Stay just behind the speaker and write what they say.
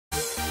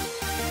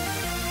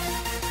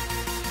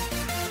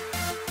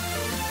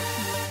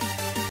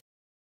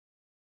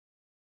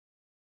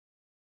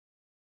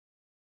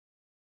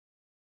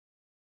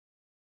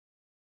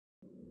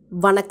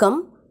வணக்கம்.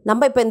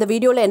 நம்ம இப்போ இந்த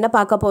வீடியோவில் என்ன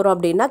பார்க்க போகிறோம்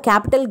அப்படின்னா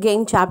கேபிட்டல்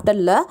கெயின்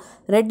சாப்டரில்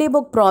Reddy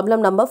book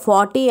problem number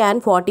 40 and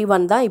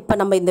 41 தான் இப்போ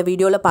நம்ம இந்த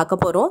வீடியோவில் பார்க்க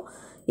போகிறோம்.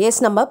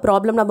 நம்ம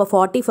ப்ராப்ளம் நம்பர்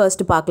 40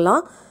 ஃபர்ஸ்ட்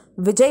பார்க்கலாம்.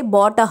 Vijay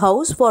bought a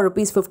house for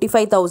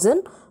 ₹55,000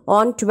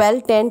 on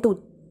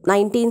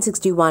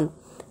 12/10/1961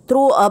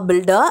 through a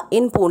builder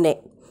in Pune.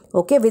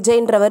 Okay,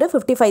 விஜய்ன்றவர்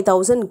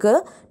 55,000க்கு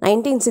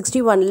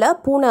 1961ல்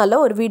பூனாவில்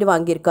ஒரு வீடு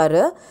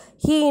வாங்கியிருக்காரு.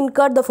 He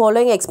incurred the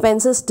following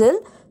expenses till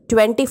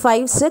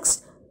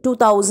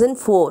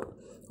 25/6/2004.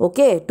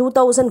 Okay,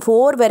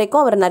 2004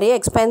 வரைக்கும் அவர் நிறைய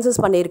எக்ஸ்பென்சஸ்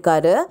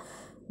பண்ணியிருக்காரு.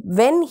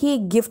 when he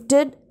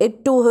gifted it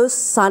to his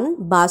son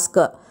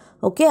Bhaskar.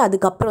 Okay,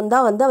 அதுக்கப்புறம்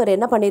தான் வந்து அவர்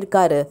என்ன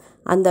பண்ணியிருக்காரு,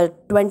 அந்த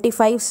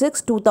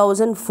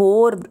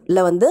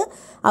 25/6/2004ல் வந்து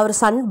அவர்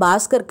சன்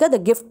பாஸ்கருக்கு அதை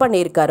கிஃப்ட்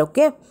பண்ணியிருக்காரு.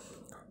 Okay,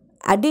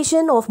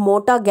 addition of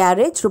motor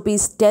garage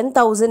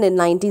 ₹10,000 in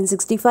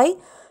 1965,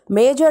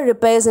 major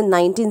repairs in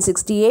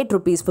 1968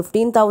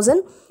 ₹15,000,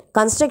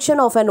 construction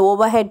of an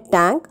overhead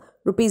tank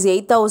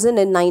 ₹8,000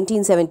 in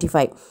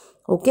 1975.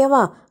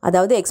 ஓகேவா,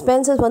 அதாவது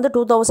எக்ஸ்பென்சஸ் வந்து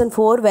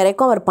 2004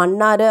 வரைக்கும் அவர்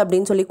பண்ணார்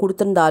அப்படின்னு சொல்லி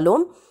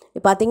கொடுத்துருந்தாலும்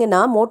பார்த்தீங்கன்னா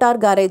மோட்டார்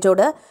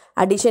கேரேஜோட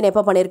அடிஷன்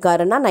எப்போ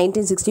பண்ணியிருக்காருன்னா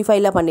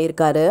 1965ல்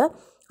பண்ணியிருக்காரு.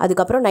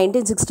 அதுக்கப்புறம்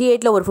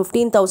 1968ல் ஒரு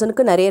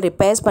 15,000க்கு நிறைய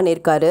ரிப்பேர்ஸ்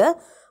பண்ணியிருக்காரு.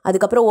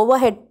 அதுக்கப்புறம்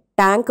ஓவர் ஹெட்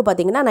டேங்க்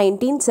பார்த்தீங்கன்னா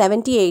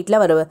 1978ல்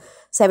ஒரு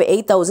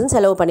 8,000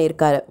 செலவு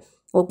பண்ணியிருக்காரு.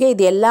 ஓகே,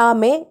 இது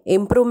எல்லாமே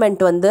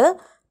இம்ப்ரூவ்மெண்ட் வந்து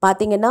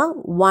பார்த்தீங்கன்னா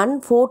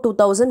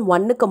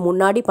 1/4/2001க்கு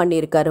முன்னாடி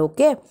பண்ணியிருக்காரு.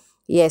 Okay,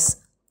 S.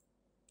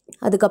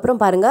 அதுக்கப்புறம்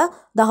பாருங்கள்,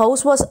 the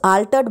house was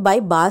altered by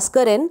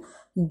Bhaskar in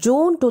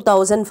June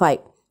 2005.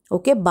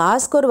 Okay,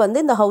 Bhaskar வந்து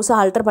இந்த ஹவுஸை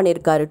ஆல்டர்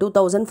பண்ணியிருக்காரு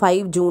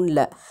 2005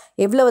 ஜூனில்.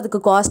 எவ்வளோ அதுக்கு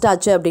காஸ்ட்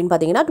ஆச்சு அப்படின்னு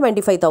பார்த்தீங்கன்னா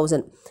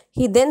 25,000.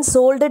 He then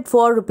sold it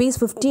for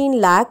 ₹15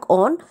 lakh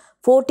on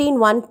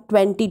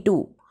 14/1/22.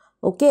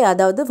 Okay,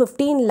 அதாவது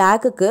 15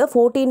 lakhக்கு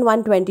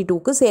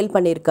 14/1/22க்கு சேல்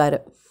பண்ணியிருக்காரு.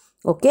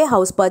 ஓகே,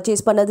 ஹவுஸ்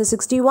பர்ச்சேஸ் பண்ணது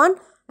 61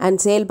 அண்ட்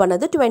சேல்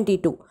பண்ணது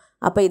 22.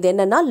 அப்போ இது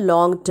என்னென்னா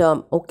லாங்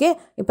டேர்ம். ஓகே,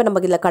 இப்போ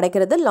நமக்கு இதில்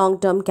கிடைக்கிறது லாங்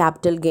டேர்ம்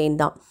கேபிட்டல் கெயின்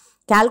தான்.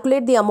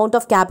 Calculate the amount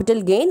of capital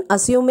gain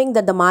assuming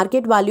that the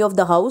market value of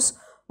the house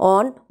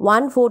on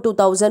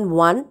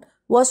 1/4/2001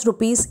 was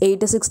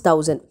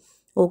 ₹86,000.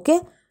 Okay,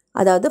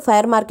 அதாவது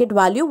ஃபேர் மார்க்கெட்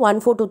வேல்யூ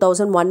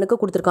 1/4/2001க்கு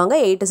கொடுத்துருக்காங்க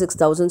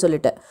 86,000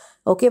 சொல்லிட்டு.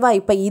 ஓகேவா,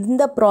 இப்போ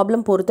இந்த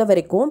ப்ராப்ளம் பொறுத்த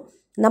வரைக்கும்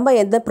நம்ம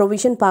எந்த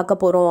ப்ரொவிஷன்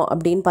பார்க்க போகிறோம்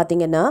அப்படின்னு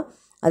பார்த்தீங்கன்னா,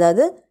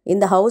 அதாவது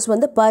இந்த ஹவுஸ்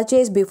வந்து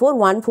பர்ச்சேஸ் பிஃபோர்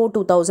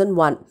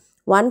 1/4/2001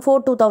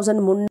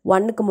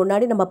 1/4/2001க்கு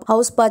முன்னாடி நம்ம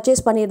ஹவுஸ்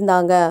பர்ச்சேஸ்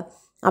பண்ணியிருந்தாங்க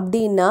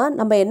அப்படின்னா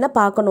நம்ம என்ன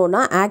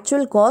பார்க்கணுன்னா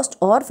actual cost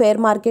R fair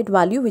market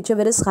value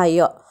whichever is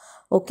higher.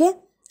 Okay,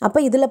 அப்போ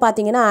இதில்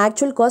பார்த்தீங்கன்னா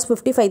ஆக்சுவல் காஸ்ட்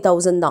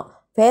 55,000 தான்,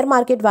 ஃபேர்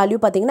மார்க்கெட் வேல்யூ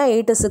பார்த்தீங்கன்னா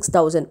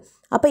 86,000.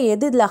 அப்போ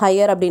எது இதில்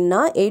ஹையர் அப்படின்னா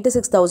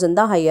 86,000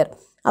 தான் ஹையர்.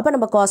 அப்போ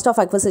நம்ம காஸ்ட் ஆஃப்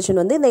அக்விசிஷன்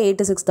வந்து இந்த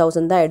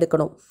 86,000 தான்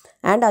எடுக்கணும்.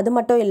 அண்ட் அது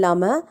மட்டும்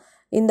இல்லாமல்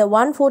இந்த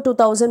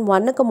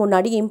 1/4/2001க்கு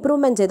முன்னாடி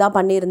இம்ப்ரூவ்மெண்ட்ஸ் எதாவது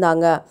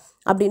பண்ணியிருந்தாங்க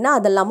அப்படின்னா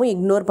அதெல்லாமும்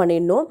இக்னோர்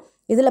பண்ணிடணும்.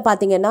 இதில்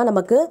பார்த்தீங்கன்னா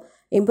நமக்கு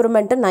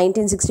இம்ப்ரூவ்மெண்ட்டு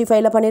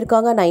 1965ல்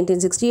பண்ணியிருக்காங்க,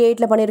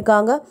 1968ல்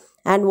பண்ணியிருக்காங்க,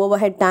 அண்ட்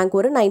ஓவர் ஹெட் டேங்க்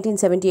ஒரு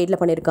 1978ல்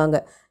பண்ணியிருக்காங்க.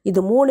 இது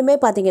மூணுமே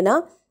பார்த்தீங்கன்னா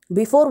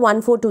பிஃபோர்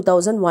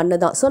 1/4/2001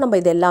 தான். ஸோ நம்ம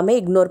இது எல்லாமே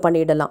இக்னோர்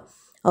பண்ணிடலாம்.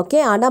 ஓகே,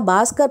 ஆனால்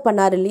பாஸ்கர்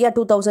பண்ணார் இல்லையா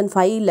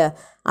 2005ல்,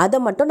 அதை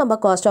மட்டும் நம்ம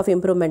காஸ்ட் ஆஃப்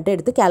இம்ப்ரூவ்மெண்ட்டை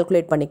எடுத்து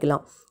கேல்குலேட்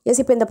பண்ணிக்கலாம்.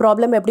 இப்போ இந்த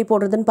ப்ராப்ளம் எப்படி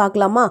போடுறதுன்னு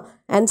பார்க்கலாமா.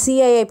 அண்ட்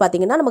சிஐஐ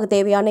பார்த்தீங்கன்னா நமக்கு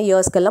தேவையான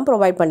இயர்ஸ்க்கெல்லாம்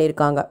ப்ரொவைட்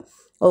பண்ணியிருக்காங்க.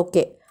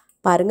 ஓகே,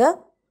 பாருங்கள்,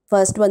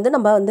 ஃபர்ஸ்ட் வந்து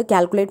நம்ம வந்து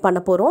கேல்குலேட்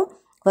பண்ண போகிறோம்.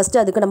 ஃபஸ்ட்டு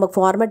அதுக்கு நம்ம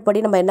ஃபார்மேட் படி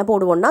நம்ம என்ன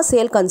போடுவோம்னா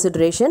சேல்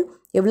கன்சிட்ரேஷன்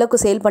எவ்வளோக்கு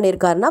சேல்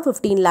பண்ணியிருக்காருன்னா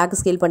 15 lakh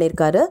சேல்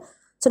பண்ணியிருக்காரு.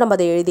 ஸோ நம்ம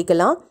அதை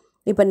எழுதிக்கலாம்.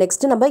 இப்போ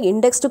நெக்ஸ்ட்டு நம்ம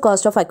இண்டெக்ஸ்டு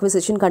காஸ்ட் ஆஃப்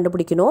அக்விசிஷன்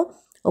கண்டுபிடிக்கணும்.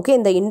 ஓகே,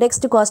 இந்த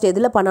இண்டெக்ஸ்டு காஸ்ட்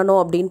எதில்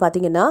பண்ணணும் அப்படின்னு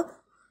பார்த்தீங்கன்னா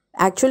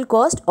actual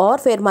cost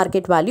R fair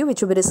market value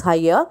whichever is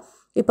higher.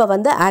 இப்போ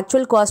வந்து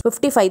actual cost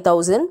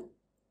 55,000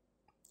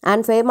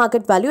 and fair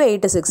market value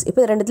 86.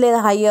 இப்போ ரெண்டுத்துல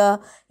எதாவது ஹையர்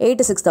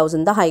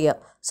 86,000 தான் ஹையர்.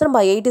 ஸோ நம்ம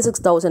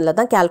 86,000ல்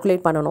தான்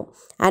கேல்குலேட் பண்ணணும்.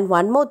 அண்ட்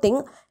ஒன் மோர் திங்,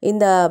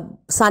 இந்த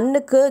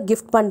சன்னுக்கு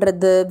கிஃப்ட்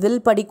பண்ணுறது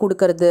வில் படி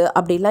கொடுக்கறது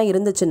அப்படிலாம்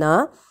இருந்துச்சுன்னா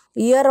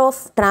இயர்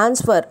ஆஃப்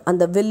ட்ரான்ஸ்ஃபர்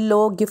அந்த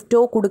வில்லோ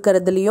கிஃப்ட்டோ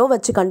கொடுக்கறதுலையோ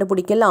வச்சு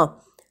கண்டுபிடிக்கலாம்.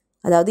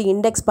 அதாவது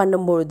இண்டெக்ஸ்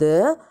பண்ணும்பொழுது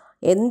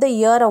எந்த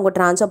இயர் அவங்க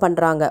ட்ரான்ஸ்ஃபர்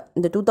பண்ணுறாங்க,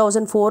 இந்த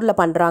 2004ல்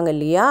பண்ணுறாங்க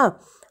இல்லையா,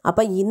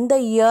 அப்போ இந்த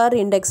இயர்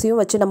இண்டெக்ஸையும்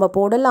வச்சு நம்ம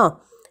போடலாம்.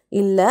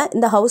 இல்லை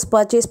இந்த ஹவுஸ்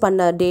பர்ச்சேஸ் பண்ண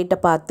டேட்டை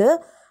பார்த்து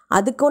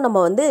அதுக்கும் நம்ம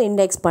வந்து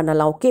இண்டெக்ஸ்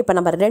பண்ணலாம். ஓகே, இப்போ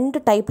நம்ம ரெண்டு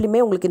டைப்லையுமே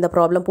உங்களுக்கு இந்த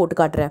ப்ராப்ளம் போட்டு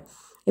காட்டுறேன்.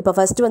 இப்போ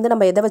ஃபஸ்ட்டு வந்து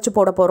நம்ம எதை வச்சு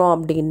போட போகிறோம்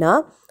அப்படின்னா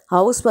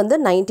ஹவுஸ் வந்து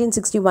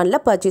 1961ல்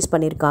பர்ச்சேஸ்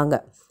பண்ணியிருக்காங்க.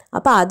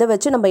 அப்போ அதை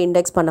வச்சு நம்ம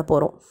இண்டெக்ஸ் பண்ண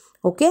போகிறோம்.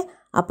 ஓகே,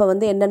 அப்போ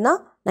வந்து என்னென்னா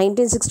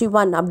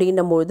 1961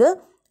 அப்படின்னும்போது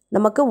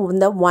நமக்கு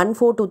இந்த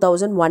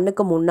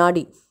 1/4/2001க்கு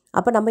முன்னாடி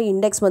அப்போ நம்ம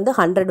இண்டெக்ஸ் வந்து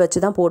 100 வச்சு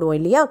தான் போடுவோம்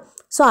இல்லையா.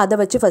 ஸோ அதை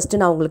வச்சு ஃபஸ்ட்டு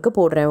நான் உங்களுக்கு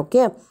போடுறேன்.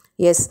 Okay,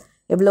 S.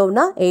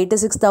 எவ்வளோன்னா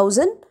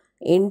 86,000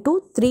 into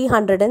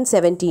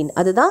 317,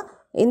 அதுதான்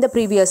இந்த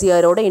ப்ரீவியஸ்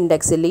இயரோட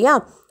இண்டெக்ஸ் இல்லையா.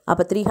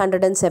 அப்போ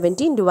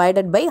 317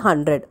 divided by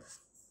 100.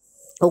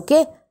 Okay,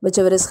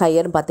 whichever is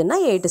higher பார்த்தீங்கன்னா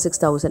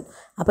 86,000.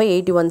 அப்போ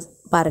 81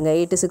 பாருங்கள்,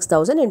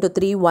 86,000 into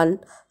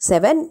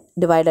 317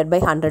 divided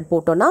by 100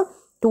 போட்டோன்னா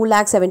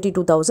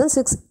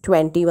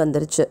 2,72,620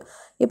 வந்துருச்சு.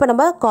 இப்போ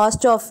நம்ம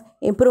காஸ்ட் ஆஃப்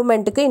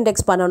இம்ப்ரூவ்மெண்ட்டுக்கு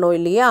இண்டெக்ஸ் பண்ணணும்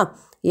இல்லையா?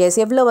 எஸ்,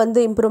 எவ்வளோ வந்து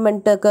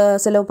இம்ப்ரூவ்மெண்ட்டுக்கு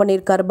செலவு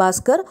பண்ணியிருக்காரு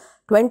பாஸ்கர்?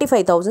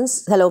 25,000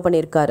 செலவு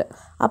பண்ணியிருக்காரு.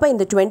 அப்போ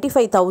இந்த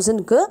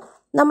 25,000க்கு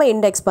நம்ம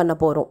இண்டெக்ஸ் பண்ண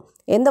போகிறோம்.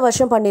 எந்த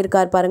வருஷம்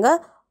பண்ணியிருக்காரு பாருங்கள்,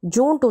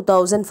 ஜூன்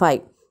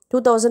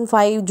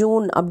 2005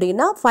 ஜூன்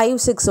அப்படின்னா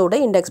 5-6ஓட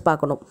இண்டெக்ஸ்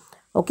பார்க்கணும்.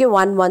 ஓகே,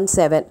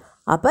 117.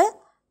 அப்போ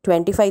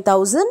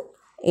 25,000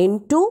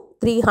 into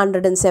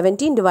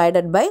 317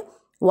 divided by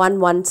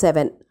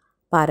 117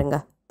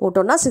 பாருங்கள்,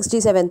 போட்டோன்னா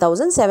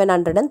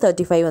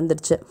 67,735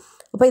 வந்துருச்சு.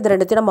 இப்போ இது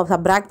ரெண்டுத்தையும் நம்ம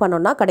சப்ராக்ட்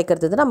பண்ணோன்னா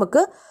கிடைக்கிறது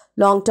நமக்கு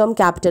லாங் டேர்ம்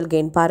கேபிட்டல்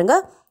கெயின்.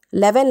 பாருங்கள்,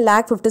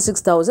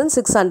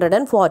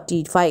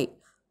 11,56,645.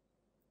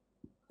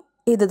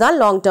 இதுதான்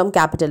long term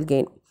capital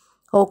gain.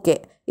 Okay,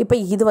 இப்போ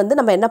இது வந்து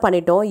நம்ம என்ன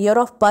பண்ணிட்டோம், இயர்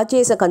ஆஃப்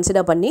பர்ச்சேஸை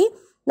கன்சிடர் பண்ணி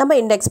நம்ம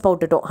இண்டெக்ஸ்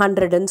போட்டுட்டோம்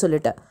 100ன்னு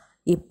சொல்லிட்டு.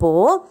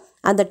 இப்போது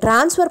அந்த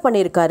ட்ரான்ஸ்ஃபர்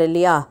பண்ணியிருக்காரு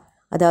இல்லையா,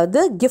 அதாவது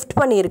கிஃப்ட்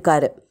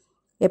பண்ணியிருக்காரு.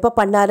 எப்போ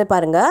பண்ணாரு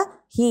பாருங்கள்,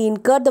 he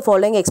incurred the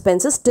following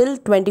expenses till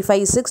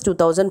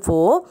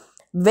 25/6/2004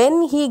 when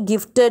he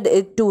gifted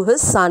it to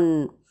his son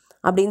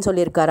அப்படின்னு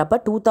சொல்லியிருக்காரு. அப்போ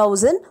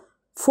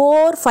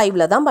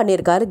 2004-5 தான்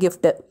பண்ணியிருக்காரு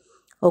கிஃப்ட்டு.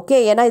 ஓகே,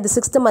 ஏன்னா இது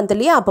 6th month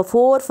இல்லையா, அப்போ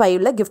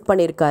 4-5 கிஃப்ட்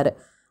பண்ணியிருக்காரு.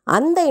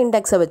 அந்த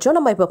இண்டெக்ஸை வச்சும்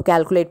நம்ம இப்போ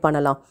கேல்குலேட்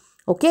பண்ணலாம்.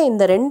 ஓகே,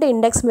 இந்த ரெண்டு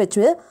இண்டெக்ஸ்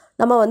வச்சு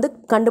நம்ம வந்து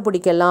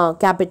கண்டுபிடிக்கலாம்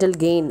கேபிட்டல்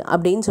கெயின்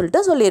அப்படின்னு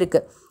சொல்லிட்டு சொல்லியிருக்கு,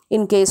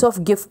 இன் கேஸ் ஆஃப்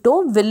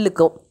கிஃப்ட்டும்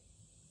வில்லுக்கும்.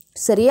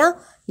 சரியா?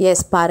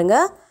 எஸ்,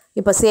 பாருங்கள்,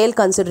 இப்போ சேல்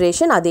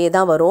கன்சிடரேஷன் அதே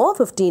தான் வரும்,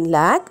 15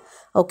 lakh.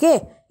 ஓகே,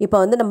 இப்போ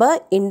வந்து நம்ம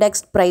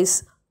index price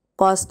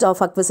cost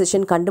of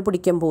acquisition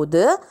கண்டுபிடிக்கும்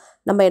போது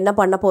நம்ம என்ன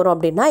பண்ண போகிறோம்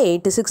அப்படின்னா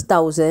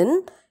 86,000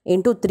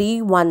 into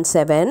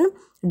 317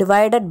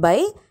 divided by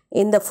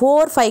இந்த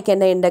 4-5க்கு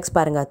என்ன இண்டெக்ஸ்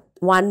பாருங்கள்,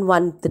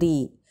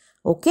 113.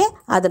 ஓகே,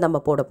 அதை நம்ம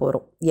போட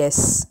போகிறோம்.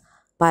 எஸ்,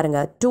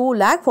 பாருங்கள்,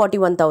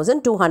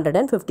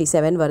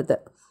 2,41,257 வருது.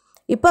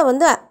 இப்போ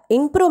வந்து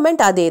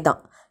இம்ப்ரூவ்மெண்ட் அதே தான்,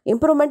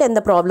 இம்ப்ரூவ்மெண்ட் எந்த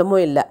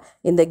ப்ராப்ளமும் இல்லை.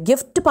 இந்த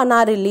கிஃப்ட்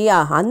பண்ணார் இல்லையா,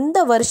 அந்த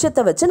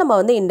வருஷத்தை வச்சு நம்ம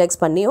வந்து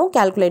இண்டெக்ஸ் பண்ணியும்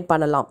கேல்குலேட்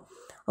பண்ணலாம்.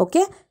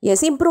 ஓகே,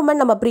 எஸ்,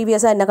 இம்ப்ரூவ்மெண்ட் நம்ம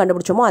ப்ரீவியஸாக என்ன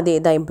கண்டுபிடிச்சோமோ அதே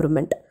தான்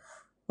இம்ப்ரூவ்மெண்ட்.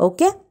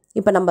 ஓகே,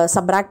 இப்போ நம்ம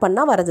சப்ராக்ட்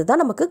பண்ணால் வரது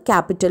தான் நமக்கு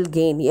கேபிட்டல்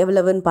கெயின்.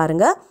 எவ்வளவுன்னு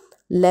பாருங்கள்,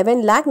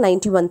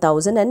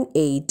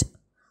 11,91,008.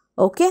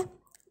 ஓகே,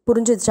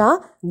 புரிஞ்சிச்சா?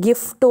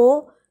 கிஃப்ட்டோ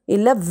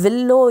இல்லை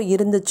வில்லோ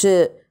இருந்துச்சு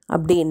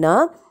அப்படின்னா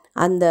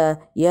அந்த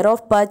இயர்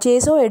ஆஃப்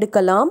பர்ச்சேஸும்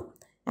எடுக்கலாம்.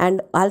 அண்ட்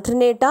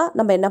ஆல்டர்னேட்டாக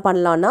நம்ம என்ன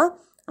பண்ணலான்னா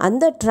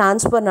அந்த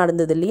ட்ரான்ஸ்ஃபர்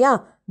நடந்தது இல்லையா,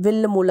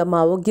 வில்லு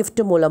மூலமாகவோ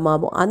கிஃப்ட்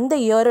மூலமாகவோ அந்த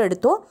இயரை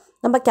எடுத்தும்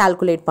நம்ம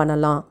கேல்குலேட்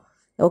பண்ணலாம்.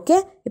 ஓகே,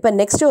 இப்போ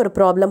நெக்ஸ்ட்டு ஒரு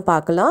ப்ராப்ளம்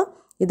பார்க்கலாம்.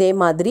 இதே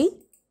மாதிரி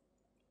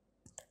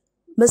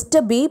Mr.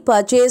 B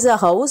purchased a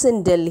house in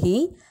Delhi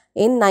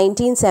in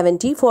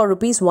 1970 for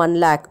rupees 1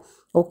 lakh.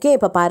 Okay,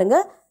 இப்போ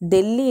பாருங்கள்,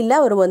 டெல்லியில்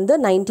அவர் வந்து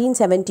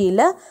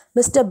 1970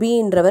 மிஸ்டர்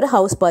பின்றவர்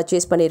ஹவுஸ்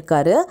பர்ச்சேஸ்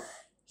பண்ணியிருக்காரு.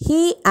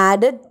 He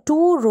added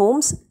 2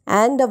 rooms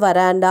and a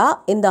veranda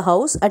in the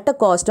house at a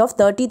cost of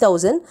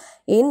 30,000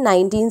 in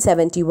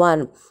 1971.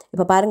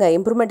 இப்போ பாருங்கள்,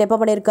 இம்ப்ரூவ்மெண்ட் எப்போ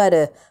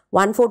பண்ணியிருக்காரு,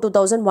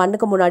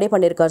 1/4/2001க்கு முன்னாடியே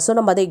பண்ணியிருக்காரு. ஸோ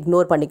நம்ம அதை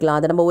இக்னோர் பண்ணிக்கலாம்,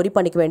 அதை நம்ம ஒரி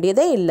பண்ணிக்க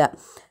வேண்டியதே இல்லை.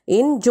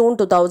 இன் June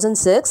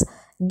 2006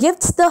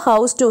 gifts the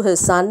house to his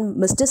son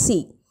Mr. C.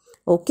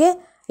 Okay,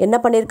 என்ன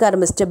பண்ணியிருக்காரு,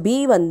 மிஸ்டர் பி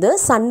வந்து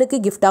சன்னுக்கு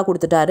கிஃப்டாக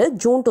கொடுத்துட்டாரு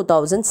June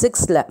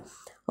 2006.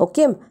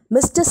 Okay,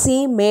 mister C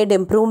mat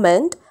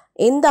improvement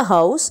in the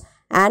house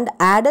and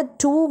added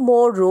 2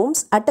 more rooms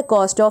at a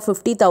cost of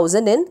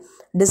 50,000 in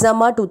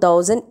December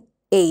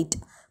 2008.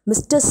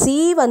 Mister C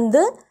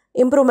வந்து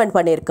improvement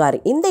பண்ணியிருக்காரு.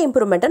 இந்த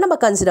இம்ப்ரூவ்மெண்ட்டை நம்ம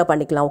consider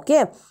பண்ணிக்கலாம். Okay,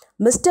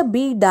 mister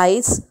B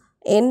dies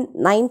in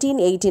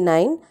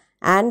 1989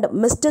 and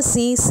Mr. C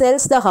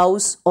sells the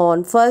house on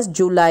 1st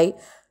July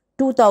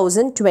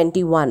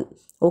 2021.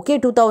 Okay,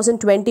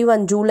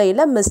 2021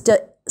 ஜூலையில்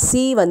mister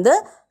C வந்து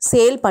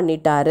sale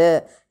பண்ணிட்டாரு.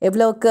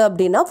 எவ்வளோக்கு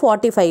அப்படின்னா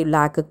 45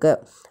 lakhக்கு.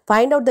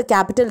 Find out the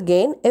capital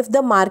gain if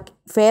the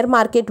fair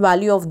market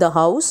value of the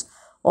house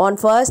on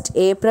 1st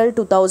April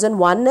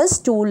 2001 is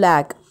 2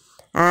 lakh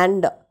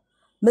and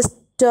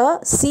Mr.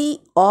 C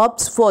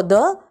opts for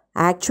the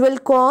actual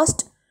cost,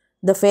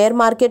 the fair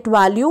market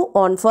value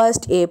on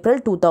 1st April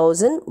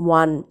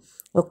 2001.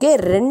 Okay,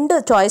 2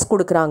 choice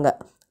கொடுக்குறாங்க.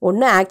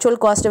 ஒன்று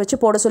actual காஸ்ட்டை வச்சு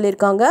போட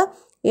சொல்லியிருக்காங்க,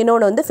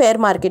 இன்னொன்று வந்து fair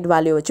market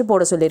value வச்சு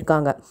போட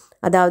சொல்லியிருக்காங்க.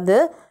 அதாவது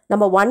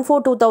நம்ம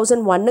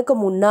 1/4/2001க்கு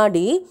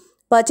முன்னாடி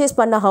பர்ச்சேஸ்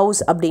பண்ண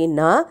ஹவுஸ்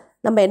அப்படின்னா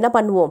நம்ம என்ன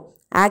பண்ணுவோம்,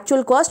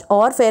 actual cost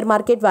R fair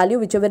market value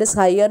which ever is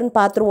ஹையர்னு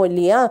பார்த்துருவோம்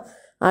இல்லையா.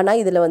 ஆனால்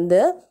இதில் வந்து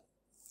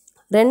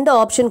 2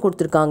 ஆப்ஷன்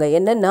கொடுத்துருக்காங்க.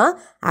 என்னென்னா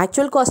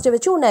ஆக்சுவல் காஸ்ட்டை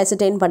வச்சு ஒன்று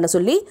அசர்டைன் பண்ண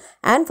சொல்லி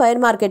அண்ட்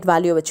ஃபேர் மார்க்கெட்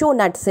வேல்யூ வச்சு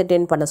ஒன்று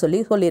அசர்டைன் பண்ண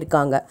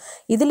சொல்லியிருக்காங்க.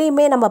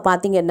 இதுலேயுமே நம்ம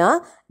பார்த்திங்கன்னா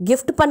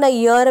கிஃப்ட் பண்ண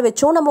இயரை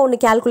வச்சும் நம்ம ஒன்று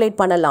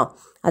கேல்குலேட் பண்ணலாம்.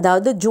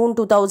 அதாவது ஜூன்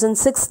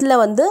 2006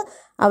 வந்து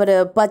அவர்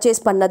பர்ச்சேஸ்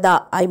பண்ணதா,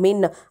 ஐ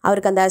மீன்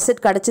அவருக்கு அந்த அசெட்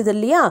கிடச்சிது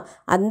இல்லையா,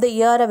 அந்த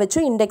இயரை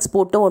வச்சும் இண்டெக்ஸ்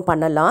போட்டு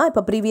பண்ணலாம்.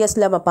 இப்போ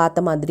ப்ரீவியஸில் நம்ம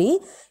பார்த்த மாதிரி.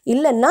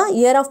 இல்லைன்னா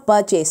year of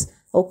purchase.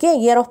 Okay,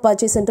 year of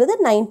பர்ச்சேஸ்ன்றது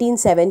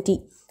 1970.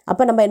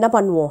 அப்போ நம்ம என்ன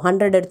பண்ணுவோம்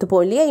 100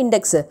 எடுத்துப்போம் இல்லையா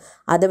இண்டெக்ஸு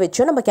அதை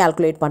வச்சும் நம்ம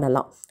கேல்குலேட்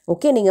பண்ணலாம்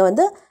ஓகே நீங்கள்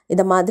வந்து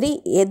இதை மாதிரி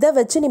எதை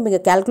வச்சு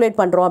நீங்கள் கேல்குலேட்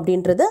பண்ணுறோம்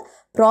அப்படின்றது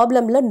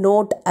ப்ராப்ளமில்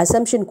நோட்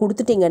அசம்ஷன்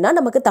கொடுத்துட்டிங்கன்னா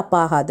நமக்கு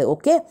தப்பாகாது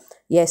ஓகே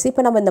எஸ்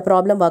இப்போ நம்ம இந்த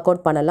ப்ராப்ளம் ஒர்க்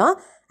அவுட் பண்ணலாம்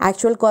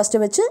ஆக்சுவல்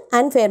காஸ்ட்டை வச்சு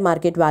அண்ட் ஃபேர்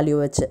மார்க்கெட் வேல்யூ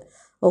வச்சு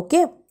okay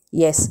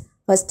yes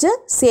first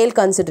sale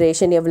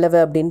consideration எவ்வளவு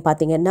அப்படின்னு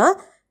பார்த்தீங்கன்னா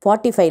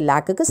 45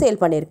 லேக்குக்கு சேல்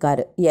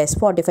பண்ணியிருக்காரு எஸ்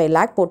 45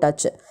 லேக்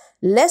போட்டாச்சு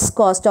less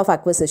cost of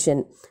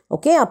acquisition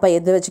okay அப்போ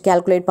எது வச்சு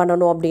கேல்குலேட்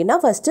பண்ணணும் அப்படின்னா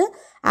ஃபஸ்ட்டு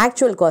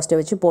ஆக்சுவல் காஸ்ட்டை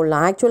வச்சு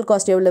போடலாம் ஆக்சுவல்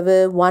காஸ்ட் எவ்வளவு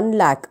 1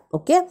 லேக்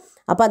ஓகே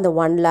அப்போ அந்த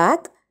 1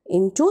 லேக்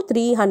இன்டூ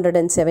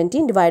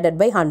 317 டிவைடட்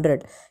பை 100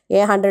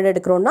 ஏன் 100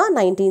 எடுக்கிறோன்னா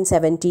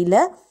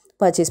 1970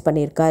 பர்ச்சேஸ்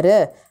பண்ணியிருக்காரு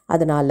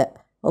அதனால்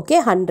ஓகே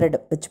 100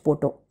 வச்சு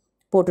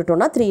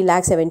போட்டுட்டோன்னா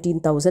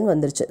 3,17,000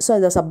 வந்துருச்சு ஸோ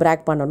இதை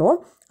சப்ராக்ட் பண்ணணும்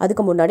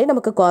அதுக்கு முன்னாடி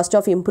நமக்கு காஸ்ட்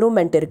ஆஃப்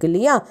இம்ப்ரூவ்மெண்ட் இருக்குது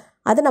இல்லையா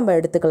அதை நம்ம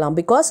எடுத்துக்கலாம்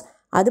பிகாஸ்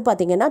அது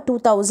பார்த்திங்கன்னா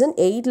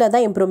 2008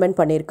 தான் இம்ப்ரூவ்மெண்ட்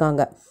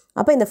பண்ணியிருக்காங்க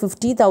அப்போ இந்த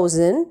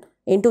 50,000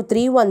 இன்டூ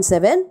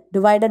 317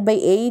 டிவைடட் பை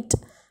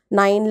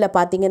 9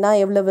 பார்த்திங்கன்னா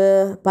எவ்வளவு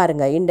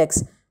பாருங்கள்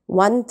இண்டெக்ஸ்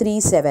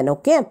 137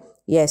 ஓகே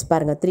எஸ்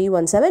பாருங்கள்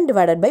 317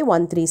 டிவைடட் பை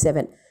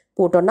 137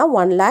 போட்டோன்னா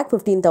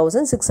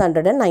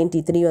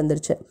 1,15,693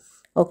 வந்துருச்சு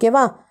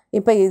ஓகேவா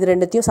இப்போ இது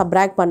ரெண்டுத்தையும்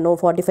சப்ராக்ட் பண்ணோம்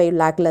 45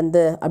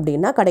 லேக்லேருந்து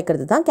அப்படின்னா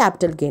கிடைக்கிறது தான்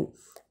கேபிட்டல் கெயின்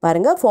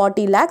பாருங்கள்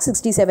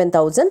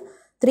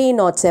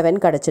 40,67,307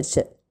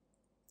 கிடச்சிருச்சு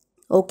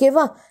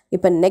ஓகேவா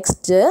இப்போ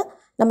நெக்ஸ்ட்டு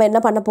நம்ம என்ன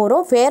பண்ண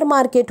போகிறோம் ஃபேர்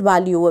மார்க்கெட்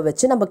வேல்யூவை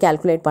வச்சு நம்ம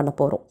கேல்குலேட் பண்ண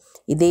போகிறோம்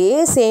இதே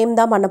சேம்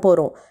தான் பண்ண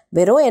போகிறோம்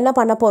வெறும் என்ன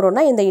பண்ண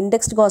போகிறோம்னா இந்த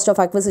இண்டெக்ஸ்ட் காஸ்ட்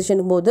ஆஃப்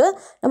அக்விசிஷனுக்கு போது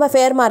நம்ம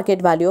ஃபேர்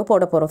மார்க்கெட் வேல்யூவை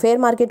போட போகிறோம்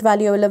ஃபேர் மார்க்கெட்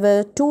வேல்யூ எவ்வளவு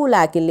 2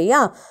 லேக் இல்லையா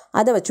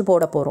அதை வச்சு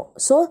போட போகிறோம்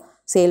ஸோ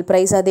சேல்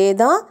ப்ரைஸ் அதே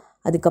தான்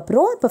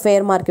அதுக்கப்புறம் இப்போ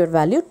fair market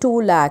value 2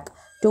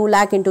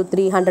 lakh into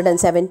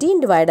 317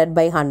 divided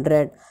by 100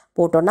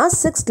 போட்டோன்னா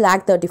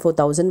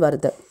 6,34,000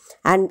 வருது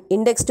and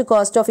indexed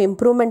cost of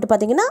improvement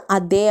பார்த்திங்கன்னா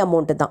அதே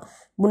அமௌண்ட்டு தான்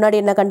முன்னாடி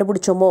என்ன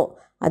கண்டுபிடிச்சோமோ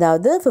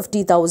அதாவது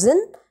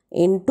 50,000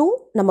 இன்டூ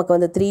நமக்கு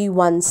வந்து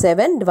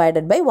 317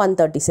 டிவைடட் பை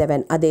 137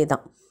 அதே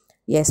தான்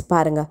எஸ்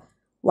பாருங்கள்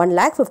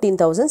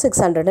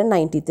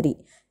 1,15,693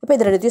 இப்போ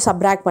இது ரெண்டுத்தையும்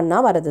சப்ராக்ட்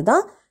பண்ணால் வரது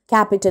தான்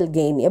கேபிட்டல்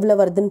கெயின் எவ்வளோ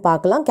வருதுன்னு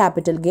பார்க்கலாம்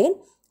கேபிட்டல் கெயின்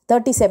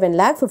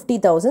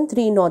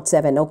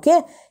 37,50,307 ஓகே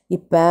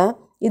இப்போ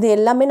இது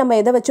எல்லாமே நம்ம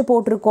எதை வச்சு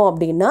போட்டிருக்கோம்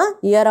அப்படின்னா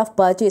இயர் ஆஃப்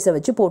பர்ச்சேஸை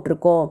வச்சு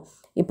போட்டிருக்கோம்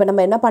இப்போ நம்ம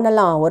என்ன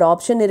பண்ணலாம் ஒரு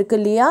ஆப்ஷன் இருக்குது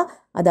இல்லையா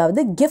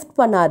அதாவது கிஃப்ட்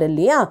பண்ணார்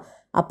இல்லையா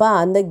அப்போ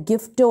அந்த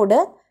கிஃப்டோட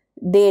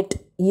டேட்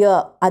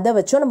இயர் அதை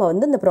வச்சும் நம்ம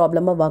வந்து இந்த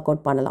ப்ராப்ளமை ஒர்க்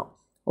அவுட் பண்ணலாம்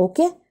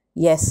ஓகே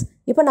எஸ்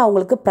இப்போ நான்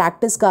உங்களுக்கு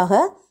ப்ராக்டிஸ்க்காக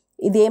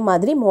இதே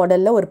மாதிரி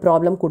மாடலில் ஒரு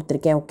ப்ராப்ளம்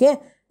கொடுத்துருக்கேன் ஓகே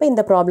இப்போ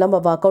இந்த ப்ராப்ளமை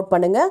ஒர்க் அவுட்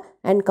பண்ணுங்கள்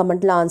அண்ட்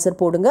கமெண்ட்டில்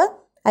ஆன்சர் போடுங்க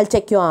I'll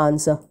check your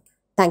answer.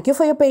 Thank you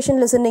for your patient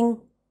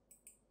listening.